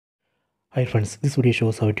Hi friends, this video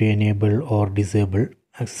shows how to enable or disable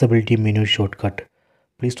accessibility menu shortcut.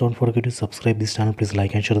 Please don't forget to subscribe this channel. Please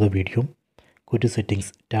like and share the video. Go to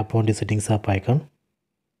settings, tap on the settings app icon.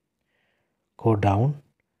 Go down,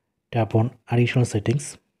 tap on additional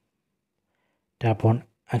settings. Tap on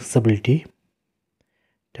accessibility.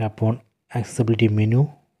 Tap on accessibility menu.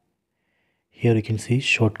 Here you can see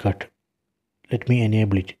shortcut. Let me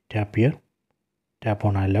enable it. Tap here. Tap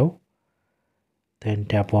on allow. Then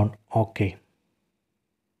tap on OK.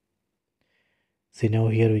 See, now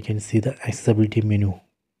here we can see the accessibility menu.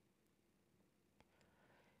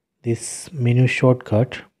 This menu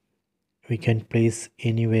shortcut we can place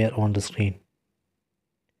anywhere on the screen.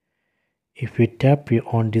 If we tap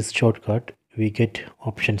on this shortcut, we get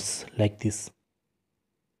options like this.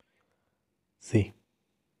 See,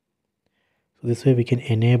 so this way we can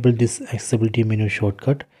enable this accessibility menu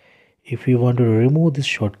shortcut. If you want to remove this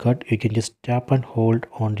shortcut, you can just tap and hold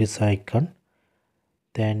on this icon.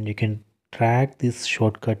 Then you can drag this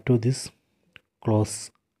shortcut to this close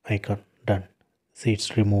icon. Done. See,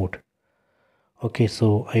 it's removed. Okay,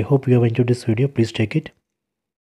 so I hope you have enjoyed this video. Please take it.